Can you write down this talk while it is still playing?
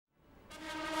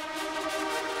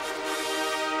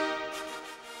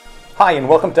Hi, and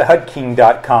welcome to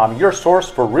HUDking.com, your source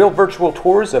for real virtual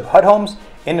tours of HUD homes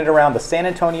in and around the San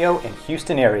Antonio and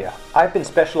Houston area. I've been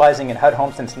specializing in HUD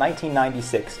homes since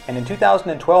 1996, and in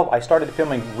 2012 I started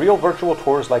filming real virtual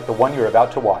tours like the one you're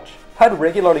about to watch. HUD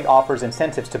regularly offers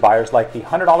incentives to buyers like the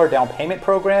 $100 down payment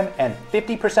program and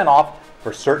 50% off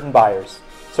for certain buyers.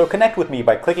 So connect with me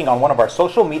by clicking on one of our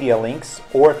social media links,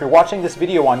 or if you're watching this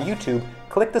video on YouTube,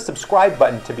 click the subscribe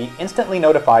button to be instantly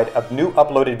notified of new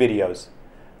uploaded videos.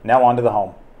 Now on to the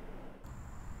home.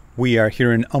 We are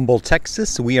here in Humble,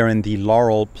 Texas. We are in the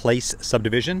Laurel Place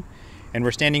subdivision, and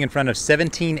we're standing in front of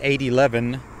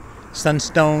 17811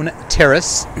 Sunstone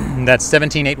Terrace. That's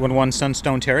 17811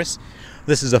 Sunstone Terrace.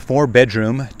 This is a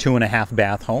 4-bedroom, 2.5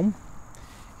 bath home.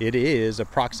 It is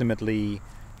approximately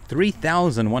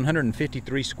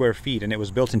 3,153 square feet, and it was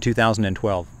built in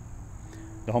 2012.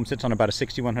 The home sits on about a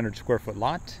 6,100 square foot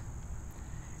lot,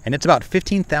 and it's about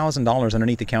 $15,000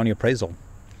 underneath the county appraisal.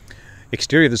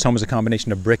 Exterior of this home is a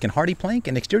combination of brick and hardy plank,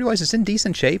 and exterior-wise it's in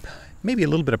decent shape. Maybe a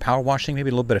little bit of power washing, maybe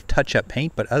a little bit of touch-up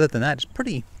paint, but other than that, it's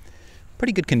pretty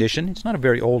good condition. It's not a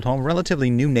very old home, relatively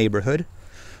new neighborhood.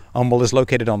 Humble is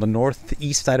located on the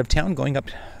northeast side of town, going up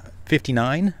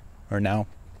 59, or now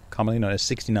commonly known as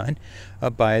 69,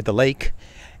 up by the lake.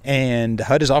 And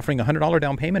HUD is offering a $100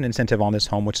 down payment incentive on this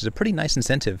home, which is a pretty nice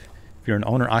incentive if you're an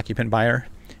owner-occupant buyer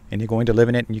and you're going to live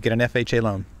in it and you get an FHA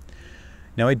loan.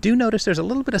 Now I do notice there's a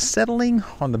little bit of settling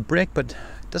on the brick, but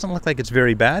it doesn't look like it's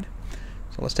very bad.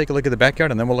 So let's take a look at the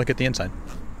backyard and then we'll look at the inside.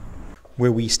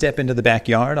 Where we step into the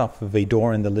backyard off of a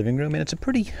door in the living room, and it's a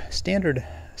pretty standard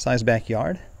sized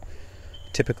backyard.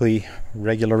 Typically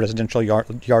regular residential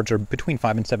yards are between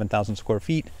 5,000 and 7,000 square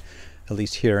feet, at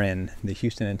least here in the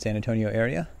Houston and San Antonio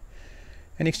area.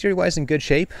 And exterior wise in good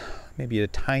shape. Maybe a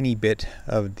tiny bit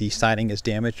of the siding is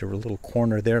damaged, or a little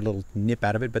corner there, a little nip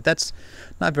out of it, but that's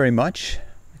not very much.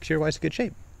 Exterior wise in good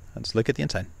shape. Let's look at the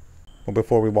inside. Well,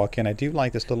 before we walk in, I do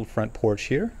like this little front porch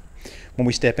here. When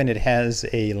we step in, it has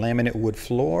a laminate wood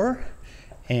floor,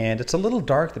 and it's a little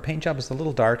dark. The paint job is a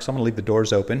little dark, so I'm going to leave the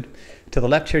doors open. To the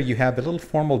left here, you have a little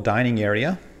formal dining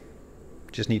area.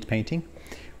 Just needs painting.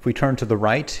 If we turn to the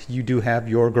right, you do have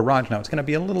your garage. Now, it's going to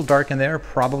be a little dark in there,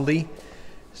 probably.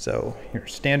 So, your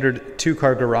standard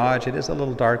 2-car garage. It is a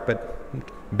little dark, but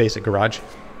basic garage.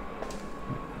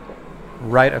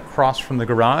 Right across from the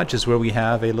garage is where we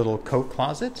have a little coat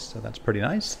closet, so that's pretty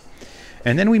nice.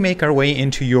 And then we make our way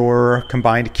into your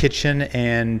combined kitchen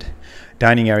and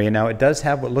dining area. Now, it does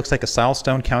have what looks like a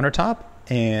silestone countertop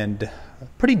and a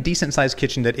pretty decent sized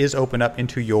kitchen that is open up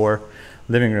into your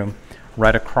living room.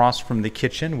 Right across from the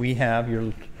kitchen, we have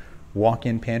your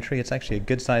walk-in pantry. It's actually a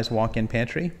good sized walk-in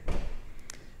pantry.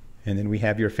 And then we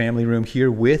have your family room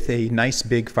here with a nice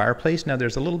big fireplace. Now,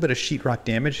 there's a little bit of sheetrock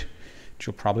damage, which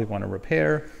you'll probably want to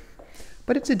repair.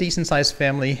 But it's a decent sized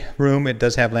family room. It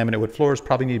does have laminate wood floors,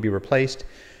 probably need to be replaced.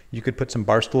 You could put some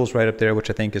bar stools right up there,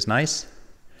 which I think is nice.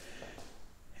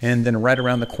 And then right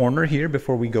around the corner here,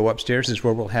 before we go upstairs, is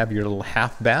where we'll have your little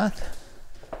half bath,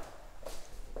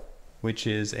 which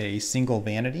is a single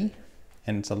vanity,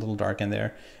 and it's a little dark in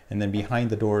there. And then behind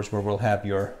the doors where we'll have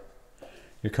your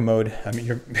commode. I mean,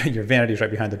 your vanity is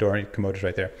right behind the door, and your commode is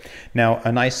right there. Now,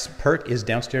 a nice perk is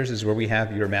downstairs is where we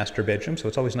have your master bedroom. So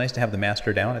it's always nice to have the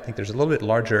master down. I think there's a little bit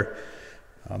larger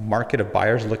market of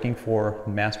buyers looking for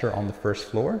master on the first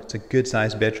floor. It's a good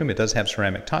sized bedroom. It does have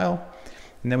ceramic tile.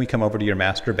 And then we come over to your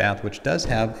master bath, which does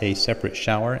have a separate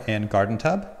shower and garden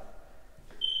tub.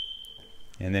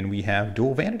 And then we have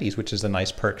dual vanities, which is a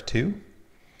nice perk too.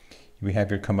 We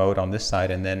have your commode on this side,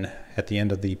 and then at the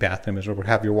end of the bathroom is where we'll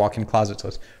have your walk-in closet. So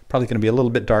it's probably going to be a little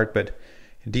bit dark, but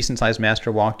a decent-sized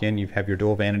master walk-in. You have your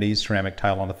dual vanities, ceramic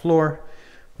tile on the floor.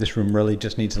 This room really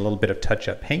just needs a little bit of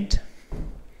touch-up paint.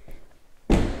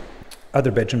 Other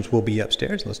bedrooms will be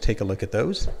upstairs. Let's take a look at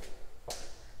those.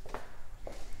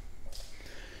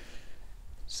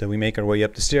 So we make our way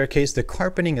up the staircase. The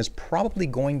carpeting is probably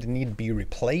going to need to be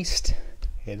replaced.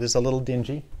 It is a little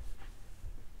dingy.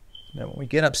 Now when we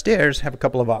get upstairs, have a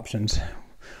couple of options.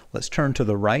 Let's turn to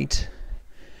the right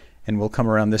and we'll come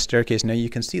around this staircase. Now you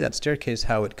can see that staircase,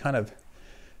 how it kind of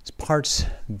parts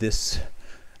this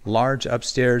large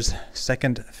upstairs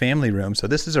second family room. So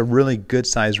this is a really good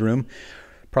size room.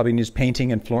 Probably needs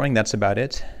painting and flooring, that's about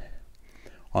it.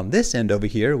 On this end over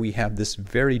here, we have this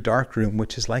very dark room,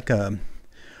 which is like a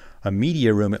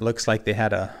media room. It looks like they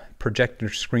had a projector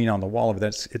screen on the wall over there.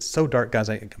 It's so dark, guys.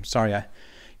 I'm sorry, I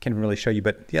can't really show you,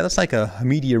 but yeah, that's like a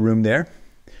media room there.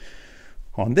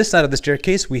 On this side of the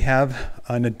staircase, we have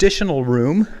an additional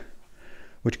room,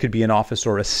 which could be an office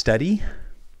or a study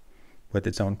with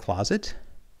its own closet.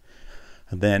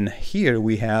 And then here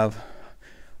we have,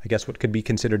 I guess, what could be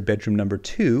considered bedroom number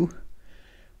 2,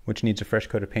 which needs a fresh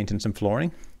coat of paint and some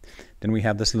flooring. Then we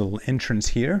have this little entrance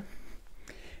here.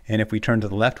 And if we turn to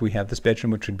the left, we have this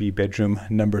bedroom, which would be bedroom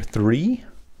number 3.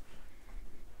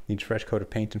 Needs a fresh coat of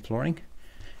paint and flooring.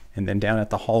 And then down at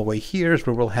the hallway here is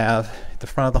where we'll have at the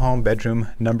front of the home, bedroom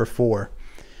number 4,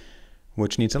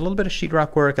 which needs a little bit of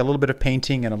sheetrock work, a little bit of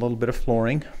painting, and a little bit of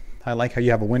flooring. I like how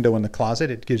you have a window in the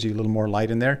closet. It gives you a little more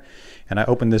light in there. And I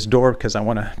opened this door because I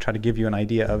want to try to give you an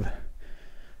idea of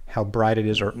how bright it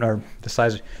is, or the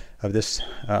size of this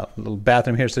little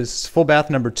bathroom here. So this is full bath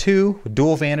number 2 with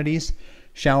dual vanities,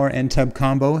 shower and tub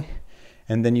combo.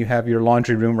 And then you have your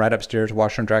laundry room right upstairs.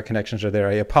 Washer and dryer connections are there.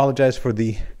 I apologize for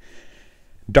the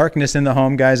darkness in the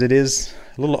home, guys. It is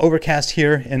a little overcast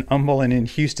here in Humble and in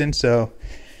Houston. So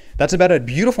that's about a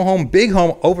beautiful home, big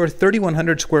home, over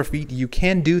 3,100 square feet. You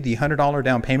can do the $100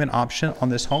 down payment option on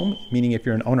this home, meaning if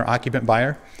you're an owner-occupant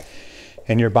buyer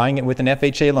and you're buying it with an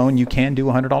FHA loan, you can do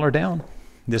 $100 down.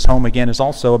 This home, again, is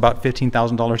also about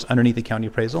 $15,000 underneath the county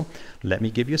appraisal. Let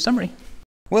me give you a summary.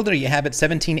 Well, there you have it,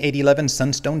 17811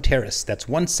 Sunstone Terrace. That's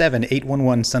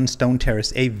 17811 Sunstone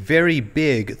Terrace, a very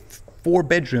big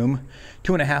 4-bedroom,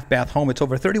 2.5 bath home. It's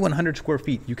over 3,100 square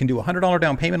feet. You can do a $100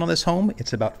 down payment on this home.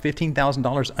 It's about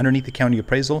 $15,000 underneath the county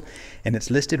appraisal, and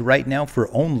it's listed right now for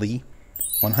only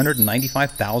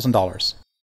 $195,000.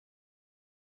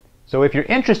 So if you're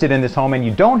interested in this home and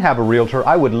you don't have a realtor,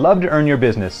 I would love to earn your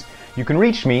business. You can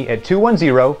reach me at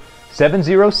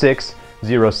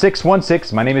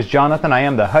 210-706-0616. My name is Jonathan. I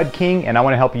am the HUD King, and I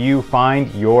want to help you find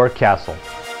your castle.